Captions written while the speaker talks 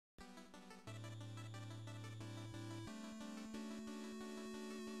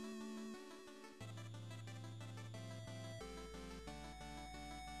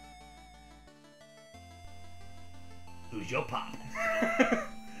Who's your pop?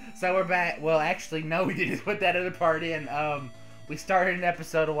 So we're back. Well, actually, no, we didn't put that other part in. We started an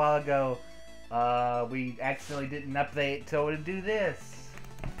episode a while ago. We accidentally didn't update to do this.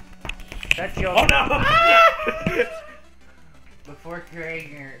 That's your. Oh no! Before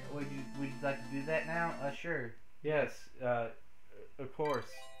creating your, would you like to do that now? Sure. Yes, of course.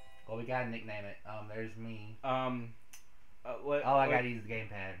 Well, we gotta nickname it. There's me. I gotta use the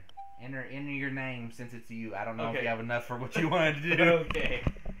gamepad. Enter your name since it's you. I don't know if Okay. you have enough for what you wanted to do.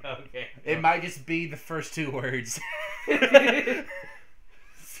 Okay. It might just be the first two words. Sir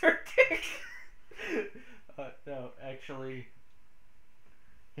Dick. No, actually.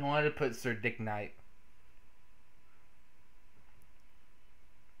 He wanted to put Sir Dick Knight.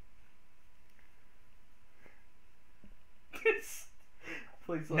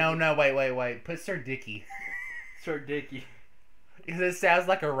 Please. No, wait. Put Sir Dicky. Sir Dicky. Because it sounds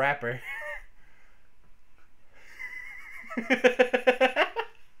like a rapper. It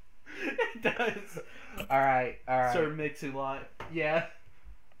does. Alright. Sir Mix-a-Lot. Yeah.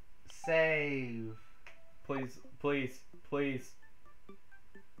 Save. Please.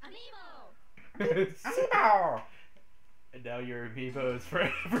 Amiibo! And now your amiibo is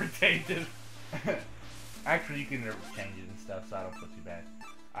forever tainted. Actually, you can change it and stuff, so I don't feel too bad.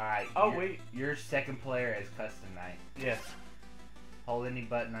 Alright. Wait. You're second player as Custom Knight. Yes. Hold any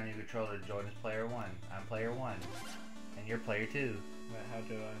button on your controller to join as player 1. I'm player 1. And you're player 2. Wait, how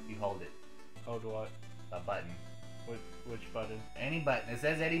do I? You hold it. Hold what? A button. Which button? Any button. It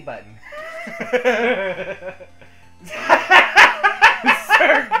says any button.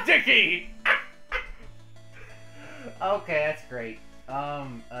 Sir Dicky! Okay, that's great.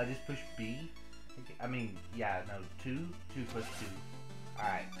 Just push B. I mean, yeah, no, 2. 2 push 2.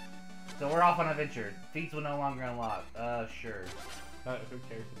 Alright. So we're off on an adventure. Feats will no longer unlock. Sure. Who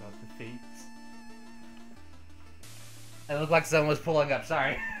cares about the feats? It looked like someone was pulling up.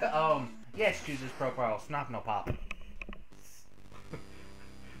 Sorry. Yes, choose this profile. Snop no pop.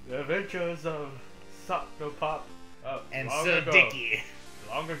 The adventures of Sock No Pop. And long Sir ago. Dicky.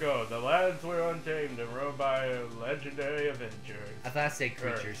 Long ago, the lands were untamed and roamed by legendary avengers. I thought I said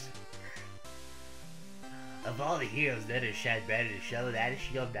creatures. Of all the heroes that are shad better to show that is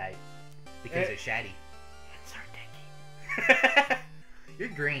Shield Knight. Because they're shady. Sir Dicky. You're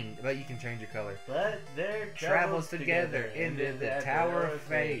green, but you can change your color. But their Travels together into the Tower of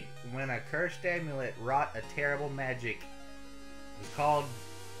Fate when a cursed amulet wrought a terrible magic. It was called.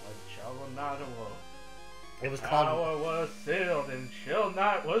 It was called. Tower was sealed and Shield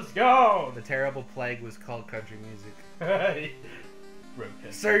Knight was gone. The terrible plague was called country music.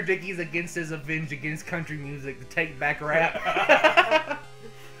 Broken. Sir Dicky's against his avenge against country music to take back rap.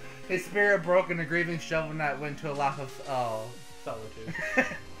 His spirit broke and the grieving Shovel Knight went to a life of solitude.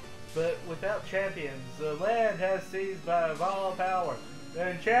 But without champions, the land has seized by vile power.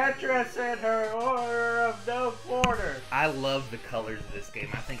 The Enchantress sent her order of no quarter. I love the colors of this game.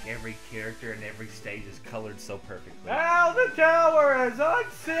 I think every character and every stage is colored so perfectly. Now the tower is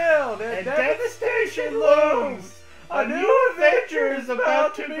unsealed and devastation looms. A new adventure is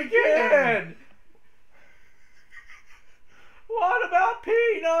about to begin. What about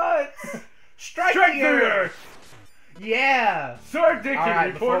peanuts? Strike the earth! Yeah! Sir Dicky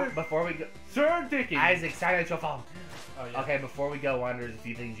Alright, reported. before we go. Sir Dicky. Isaac, silence your phone. Oh, yeah. Okay, before we go on, there's a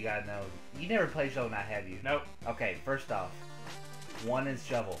few things you gotta know. You never played Shovel Knight, have you? Nope. Okay, first off, 1 is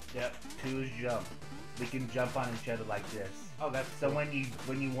shovel. Yep. 2 is jump. We can jump on each other like this. Oh, that's so cool. if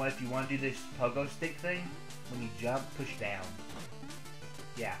you want to do this pogo stick thing, when you jump, push down.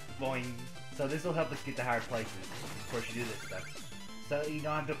 Yeah. Boing. So this will help us get to higher places. Of course, you do this stuff. So you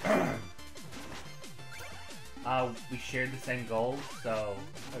don't have to. We shared the same goal, so.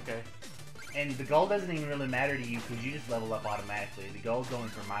 Okay. And the goal doesn't even really matter to you because you just level up automatically. The goal's going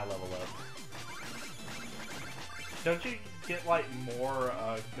for my level up. Don't you get like more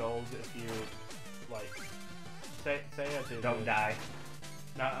gold if you like say I do Don't this. die.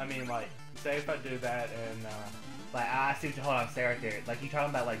 No, I mean like say if I do that and Like I see what you hold on, stay right there. Like you talking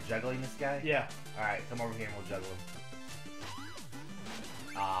about like juggling this guy? yeah. Alright, come over here and we'll juggle him.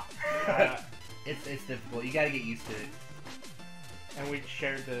 Ah. It's difficult. You gotta get used to it. And we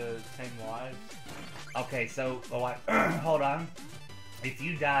shared the same lives. Okay, so hold on. If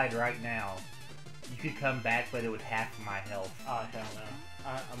you died right now, you could come back, but it would half my health. Oh hell no.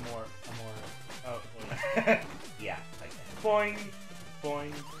 I'm more. Oh wait. Yeah, like that. Boing,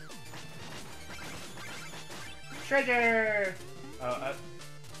 boing. Treasure!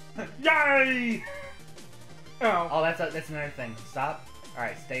 Yay! Oh. Oh, that's another thing. Stop. All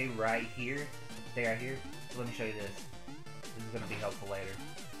right, stay right here. Stay right here. So let me show you this. This is gonna be helpful later.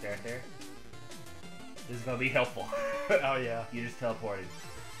 Stay right there. This is gonna be helpful. Oh yeah. You just teleported.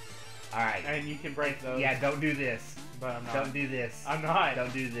 Alright. And you can break those. Yeah, don't do this. But I'm not. Don't do this. I'm not.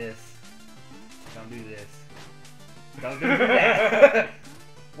 Don't do this. Don't do this. Don't do that.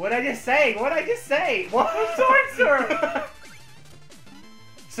 What'd I just say? What'd I just say? What? I'm sorry, sir.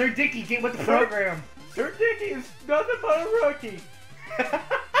 Sir Dicky, get with the program. Sir Dicky is nothing but a rookie.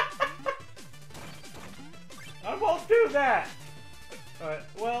 I won't do that.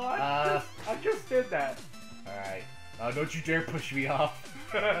 Well, I just did that. Alright. Don't you dare push me off.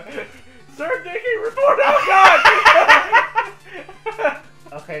 Sir Dicky, report! Oh God!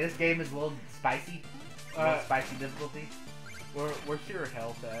 Okay, this game is a little spicy. A little spicy difficulty. Where's your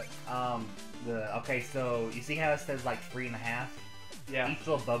health at? Okay, so you see how it says like 3.5? Yeah. Each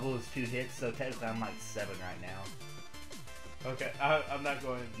little bubble is 2 hits, so technically I'm like 7 right now. Okay, I'm not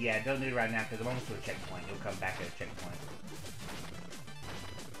going. Yeah, don't do it right now because I'm almost to a checkpoint. You'll come back at a checkpoint.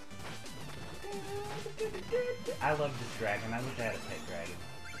 I love this dragon. I wish I had a pet dragon.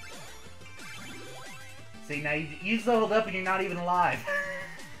 See, now you just leveled up and you're not even alive.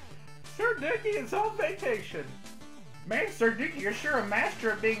 Sir Dicky is on vacation. Man, Sir Dicky, you're sure a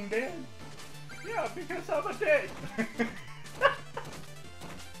master of being dead. Yeah, because I'm a dick.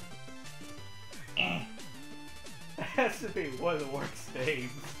 That has to be one of the worst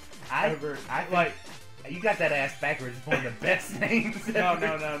names ever. I like, you got that ass backwards. It's one of the best names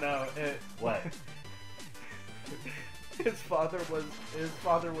ever. No. What? His father was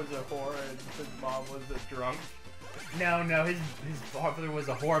a whore and his mom was a drunk. No, his father was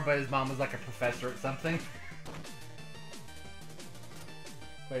a whore, but his mom was like a professor at something.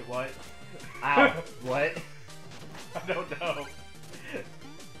 Wait, what? Ow. What? I don't know.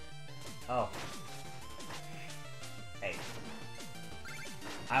 Oh. Hey.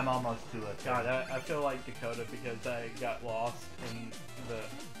 I'm almost to a... God, I feel like Dakota because I got lost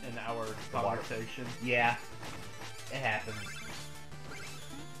in our conversation. Yeah. It happens.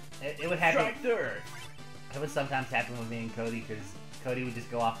 It would happen. Strike third. It would sometimes happen with me and Cody because Cody would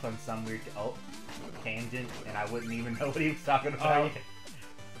just go off on some weird tangent and I wouldn't even know what he was talking about. Oh, yeah.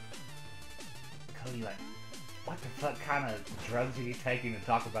 Cody, like, what the fuck kind of drugs are you taking to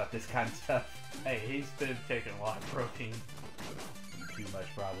talk about this kind of stuff? Hey, he's been taking a lot of protein. Too much,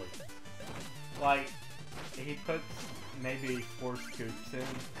 probably. Like, he puts maybe 4 scoops in.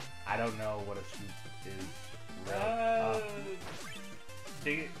 I don't know what a scoop is.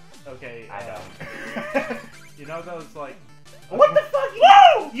 Really. Okay. I don't. You know those, like... What the fuck?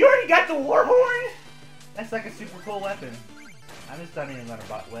 Whoa! You already got the war horn? That's like a super cool weapon. I'm just not even gonna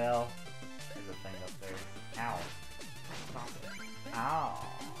buy... Well, there's a thing up there. Ow. Stop it. Ow.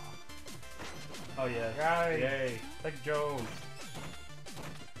 Oh, yeah. Right. Yay. Like Joe's.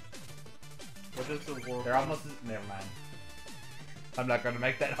 What is the war? They're almost... Never mind. I'm not gonna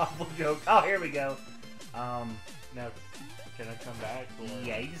make that awful joke. Oh, here we go. Now, can I come back? Or...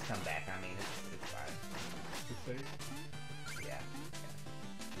 Yeah, you just come back. I mean, it's fine. Yeah.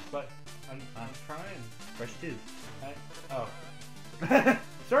 But I'm trying. Push 2. Oh.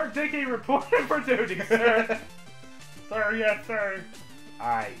 Sir Dicky reported for duty, sir. Sir, yes, sir.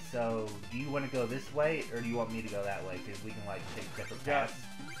 Alright, so do you want to go this way or do you want me to go that way? Because we can like take separate paths.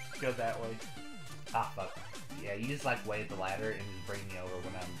 Go that way. Ah, fuck. Yeah, you just like wave the ladder and just bring me over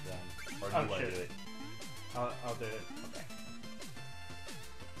when I'm done. Or do you want to do it? I'll do it. Okay.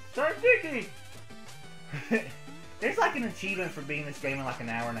 Sir Dicky! There's like an achievement for being this game in like an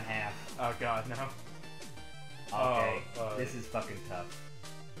hour and a half. Oh god, no. Okay, this is fucking tough.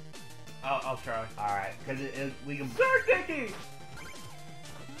 I'll try. Alright, because we can... Sir Dicky!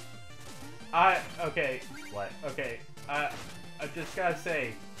 Okay. What? Okay, I just gotta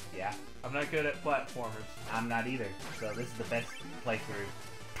say, Yeah? I'm not good at platformers. I'm not either, so this is the best playthrough.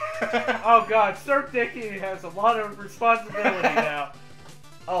 Oh god, Sir Dicky has a lot of responsibility now.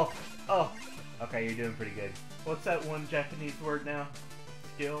 Oh. Okay, you're doing pretty good. What's that one Japanese word now?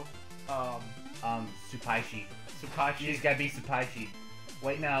 Skill? Supaishi. Supaishi. You just gotta be Supaishi.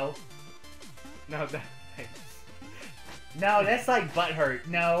 Wait, no. No, thanks. No, that's like butthurt.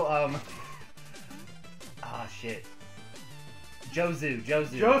 No, ah, shit. Jozu.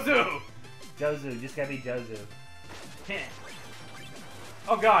 Jozu! Just gotta be Jozu.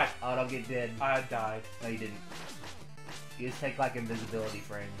 Oh god! Oh, don't get dead. I died. No, you didn't. You just take like invisibility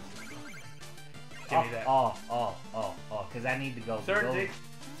frames. Give me that. Because I need to go. Sir,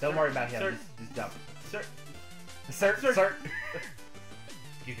 don't worry about him. Sir, just jump. Sir. Sir.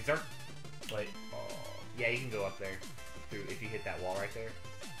 You can, sir. Wait. Yeah, you can go up there. Through if you hit that wall right there.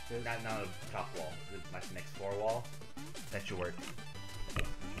 Not the top wall. Like the next floor wall. That should work.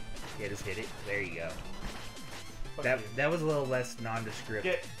 Yeah, just hit it. There you go. That was a little less nondescript.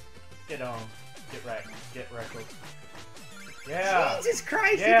 Get on. Get wrecked. Get wrecked. Yeah. Jesus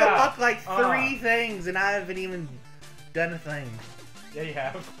Christ, Yeah. you can look like 3 things and I haven't even done a thing. Yeah, you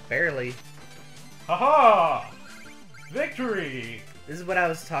have. Barely. Haha! Victory! This is what I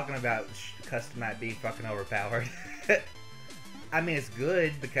was talking about, custom night being fucking overpowered. I mean, it's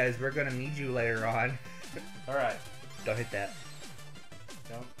good because we're gonna need you later on. Alright. Don't hit that.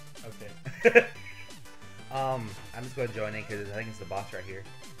 Don't? Okay. I'm just gonna join in because I think it's the boss right here.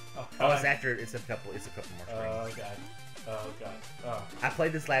 Oh, it's after, it's a couple more screens. Oh, God. Oh, God. Oh. I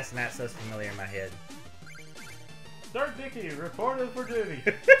played this last night, so it's familiar in my head. Sir Dicky, reported for duty.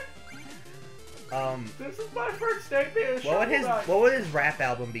 This is my first day being a what would his rap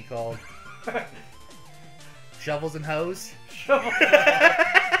album be called? Shovels and Hoes? Shovels and Hoes.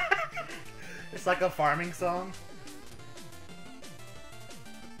 It's like a farming song.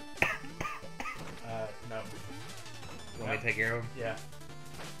 No. You want me to take care of him? Yeah.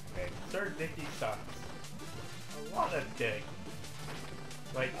 Okay. Sir Dicky sucks. A lot of dick.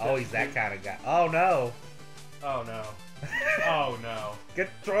 Like, oh, he's that kind of guy. Oh no. Oh no. Oh no. Get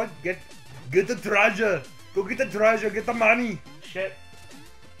the treasure. Go get the treasure. Get the money. Shit.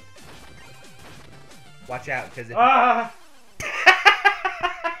 Watch out, because it. Ah!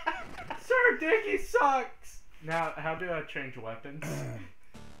 Sir Dicky sucks. Now, how do I change weapons?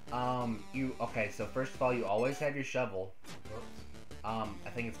 Okay, so first of all, you always have your shovel. Whoops. I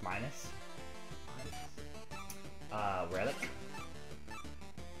think it's minus. Relic.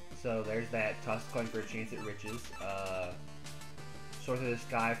 So there's that. Toss the coin for a chance at riches. Sword of the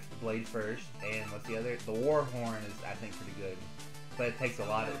Sky, blade first, and what's the other? The War Horn is, I think, pretty good. But it takes a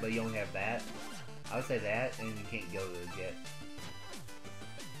lot of, but you only have that. I would say that, and you can't go to it yet.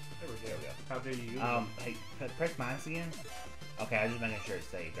 There we go. How do you use hey, press minus again. Okay, I was just making sure it's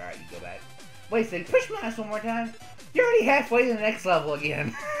saved. Alright, you go back. Wait a second, push minus one more time. You're already halfway to the next level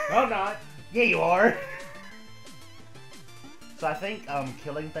again. No, not. Yeah, you are. So I think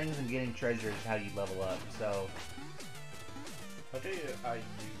killing things and getting treasure is how you level up. So How do I use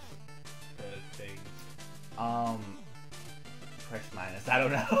the things? Press minus. I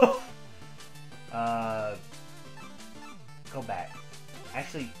don't know. Go back.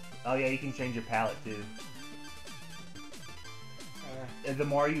 Actually, oh yeah, you can change your palette too. The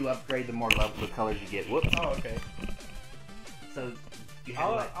more you upgrade, the more level of colors you get. Whoops. Oh, okay. So you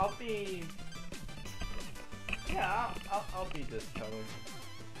have I'll be. Yeah, I'll be this color.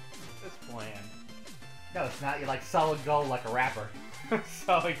 It's bland. No, it's not. You're like solid gold, like a rapper.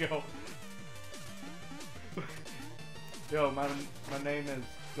 Solid gold. Yo, my name is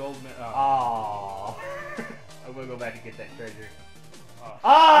Goldman. Oh. I'm gonna go back and get that treasure.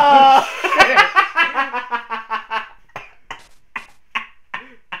 Oh!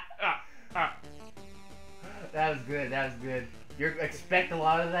 That was good. That was good. You expect a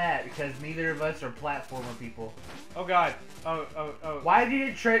lot of that because neither of us are platformer people. Oh God! Oh! Why did you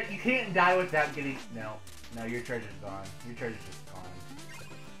you can't die without getting? No, your treasure's gone. Your treasure's just gone.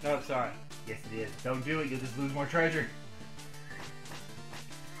 No, it's not. Yes, it is. Don't do it. You'll just lose more treasure.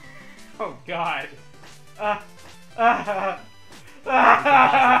 Oh God! I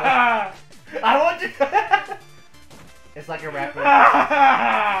want to. It's like a rapper.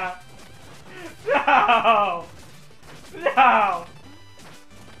 No! No!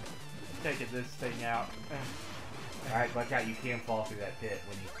 Taking this thing out. Alright, watch out. You can fall through that pit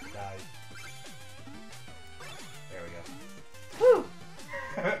when you die. There we go. Woo!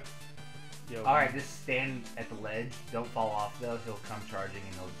 Alright, just stand at the ledge. Don't fall off though. He'll come charging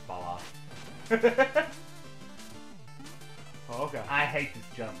and he'll just fall off. Oh, okay. I hate this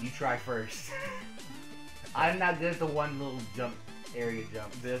jump. You try first. I'm not good at the one little jump area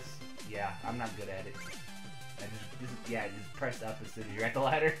jump. This? Yeah, I'm not good at it. I just press up as soon as you're at the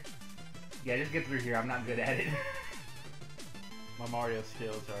ladder. Yeah, just get through here. I'm not good at it. My Mario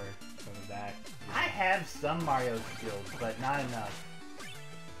skills are coming back. I have some Mario skills, but not enough.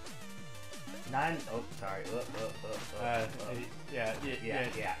 Oh, sorry. Yeah.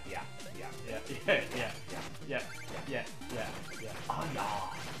 Oh, yeah.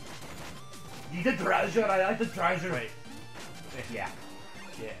 You the treasure. I like the treasure. Wait. Yeah.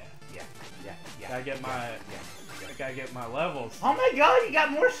 Gotta get my. Gotta get my levels. Oh my God! You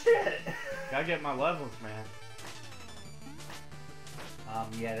got more shit. Gotta get my levels, man.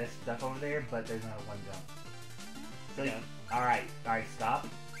 Yeah, there's stuff over there, but there's not a one jump. So, yeah. Alright, stop.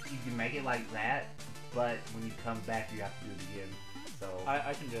 You can make it like that, but when you come back, you have to do it again. So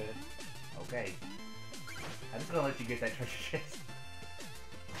I can do it. Okay. I'm just gonna let you get that treasure chest.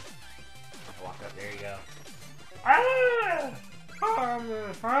 Walk up. There you go. I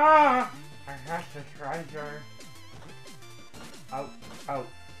have the treasure. Oh.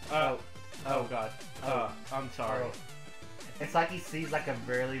 Oh god. I'm sorry. Oh. It's like he sees like a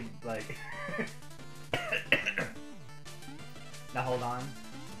barely like. Now hold on.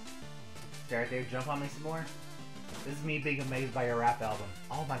 Stay right there. Jump on me some more. This is me being amazed by your rap album.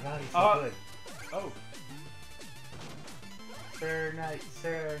 Oh my god, he's so good. Oh. Sir Knight,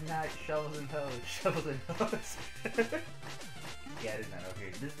 shovels and hoes, shovels and hoes. Yeah, it is not over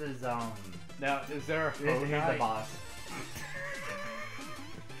here. This is Now, is there a here's the boss.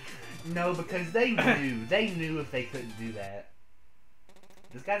 No, because they knew if they couldn't do that.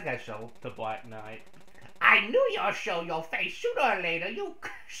 This guy's got a shovel. The Black Knight. I knew you'll show your face sooner or later, you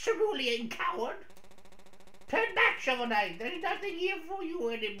cerulean coward. Turn back, Shovel Knight. There's nothing here for you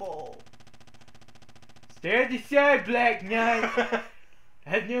anymore. Stand aside, Black Knight. I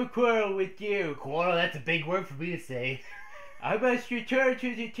have no quarrel with you. Quarrel? That's a big word for me to say. I must return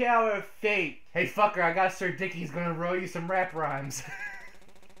to the Tower of Fate. Hey, fucker, I got Sir Dicky. He's gonna roll you some rap rhymes.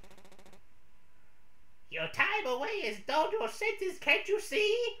 Your time away is dulled your senses, can't you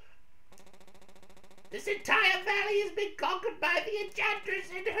see? This entire valley has been conquered by the Enchantress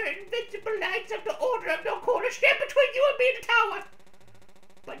and her invincible knights of the Order of No Corner stand between you and me in the tower.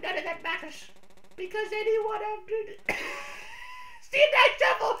 But none of that matters, because anyone after Steve Knight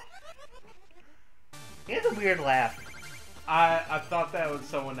Shuffle! He has a weird laugh. I thought that was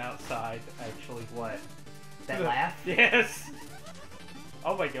someone outside, actually. What? That laugh? Yes!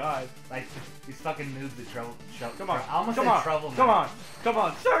 Oh my god. Like, these fucking noobs that trouble. Come on, I almost come said on, trouble. come on, come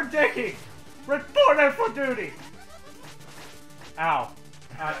on, Sir Dicky! Reporter for duty! Ow.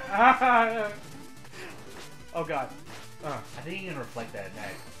 Oh god. I think you can reflect that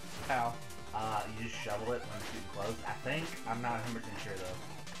attack. How? You just shovel it when it's too close. I think. I'm not 100% sure though.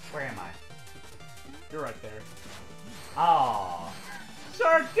 Where am I? You're right there. Oh.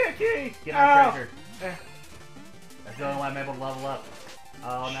 Sir Dicky! Get our treasure. That's the only way I'm able to level up.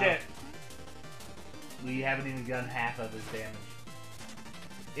 Oh no. Shit. We haven't even done half of his damage.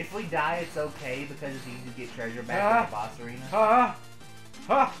 If we die, it's okay because it's easy to get treasure back in the boss arena.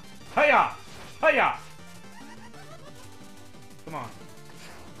 Hiya! Hiya! Come on.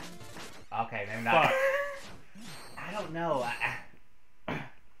 Okay, maybe not. Fuck. I don't know.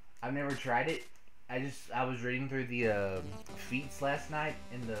 I've never tried it. I was reading through the feats last night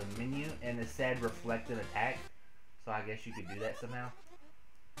in the menu, and it said reflected attack. So I guess you could do that somehow.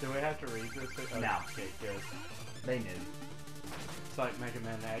 Do we have to read this? Oh, no. Okay, good. They knew. It's like Mega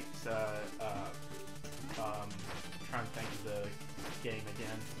Man X. Trying to think of the game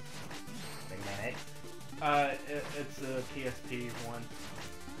again. Mega Man X? It's a PSP one.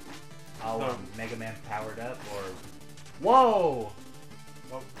 Oh, So- Mega Man powered up, or... Whoa!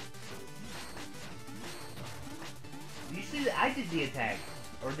 Well, Did you see that? I did the attack.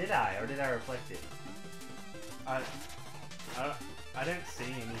 Or did I? Or did I reflect it? I didn't see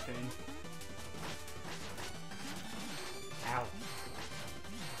anything. Ow.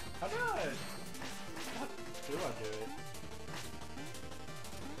 How do I do it?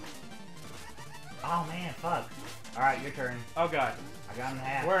 Oh man, fuck. Alright, your turn. Oh god. I got him in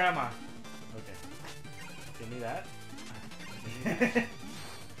half. Where am I? Okay. Give me that.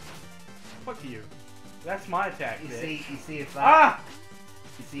 Fuck you. That's my attack. You bitch. see if you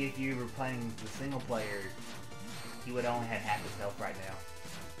see if you were playing the single player, he would only have half his health right now.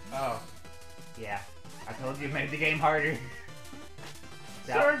 Oh. Yeah. I told you it made the game harder.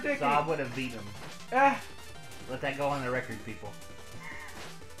 Sir Dicky. So I would have beat him. Ah. Let that go on the record, people.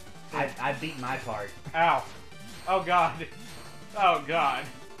 I beat my part. Ow. Oh god. Oh god.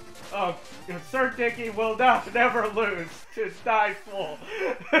 Oh, Sir Dicky will never lose. Just die full.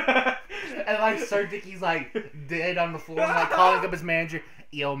 And like Sir Dicky's like dead on the floor, like calling up his manager.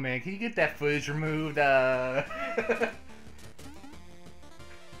 Yo man, can you get that footage removed? I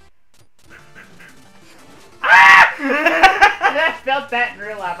felt that in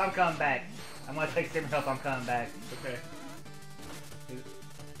real life. I'm coming back. I'm gonna take some help. I'm coming back. Okay.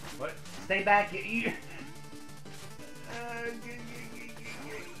 What? Stay back.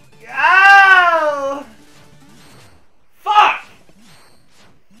 Oh! Fuck!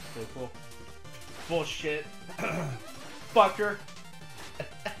 So cool. Bullshit. Fucker.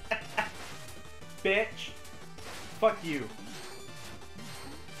 Bitch. Fuck you.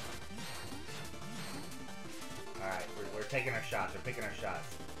 Alright, we're taking our shots. We're picking our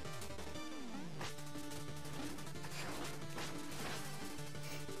shots.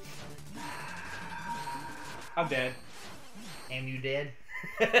 I'm dead. And you dead?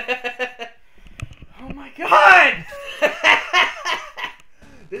 Oh my god!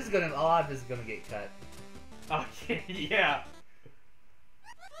 This is gonna, a lot of this is gonna get cut. Okay, yeah.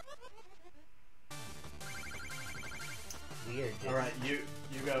 weird. All right, you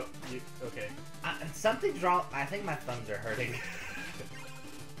go. Okay. Something's wrong. I think my thumbs are hurting.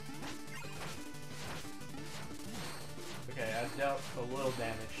 Okay, I dealt a little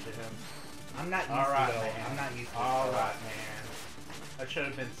damage to him. I'm not used All right, to it. man. I'm not used to it. All right, man. I should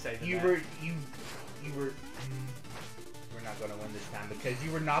have been saving You that. were. We're not gonna win this time because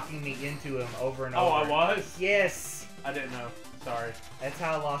you were knocking me into him over and over. Oh, I was? Yes. I didn't know. Sorry. That's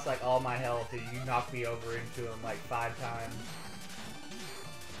how I lost like all my health. Is you knocked me over into him like 5 times.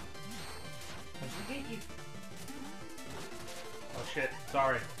 What'd you get you? Oh shit.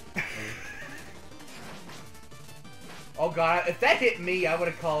 Sorry. Oh god, if that hit me, I would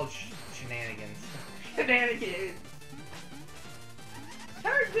have called shenanigans. Shenanigans.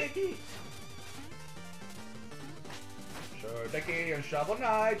 Sir Dicky. Sir Dicky and Shovel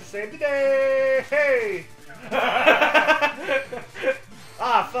Knight to save the day. Hey.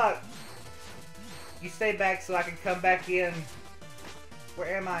 Ah, fuck. You stay back so I can come back in.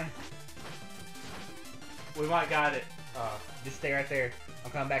 Where am I? We might got it. Just stay right there.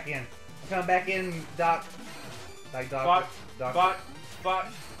 I'm coming back in. I'm coming back in, Doc. Like Doc. Fuck. Doc. Fuck.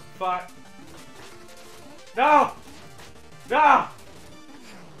 Fuck. Fuck. No! No! Oh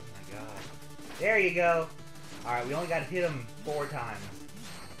my god. There you go. Alright, we only gotta hit him 4 times.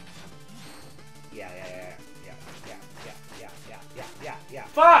 Yeah.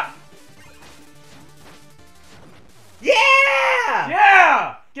 Fuck! Yeah!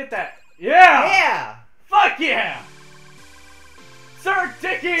 Yeah! Get that. Yeah! Yeah! Fuck yeah! Sir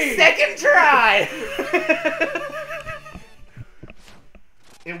Dicky! Second try!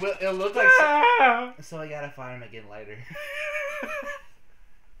 It'll look like... So I gotta find him again later.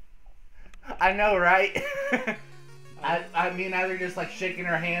 I know, right? I mean, either just like shaking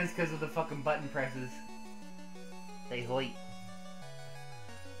her hands because of the fucking button presses. They hoit.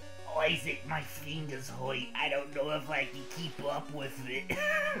 Isaac, my fingers hoit. I don't know if I can keep up with it.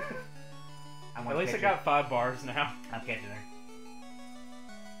 At least I got 5 bars now. I'm catching her.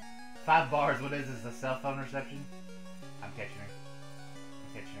 5 bars, what is this, a cell phone reception? I'm catching her.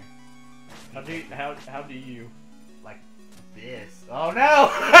 How do you? Like this. Oh no!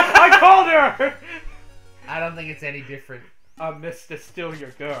 I called her! I don't think it's any different. I missed to steal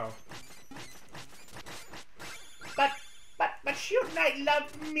your girl. But Shield Knight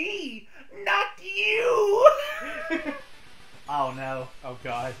loved me, not you! Oh no. Oh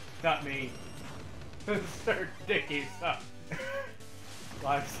god, not me. Sir Dicky, stop.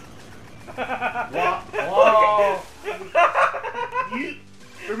 Lives. Whoa. You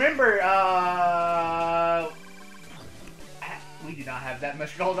remember, we do not have that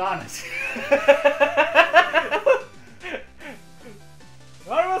much gold on us.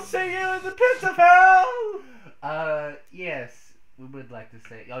 I will see you in the pits of hell! Yes, we would like to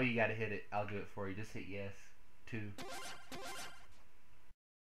say. Oh, you gotta hit it. I'll do it for you. Just hit yes. 2.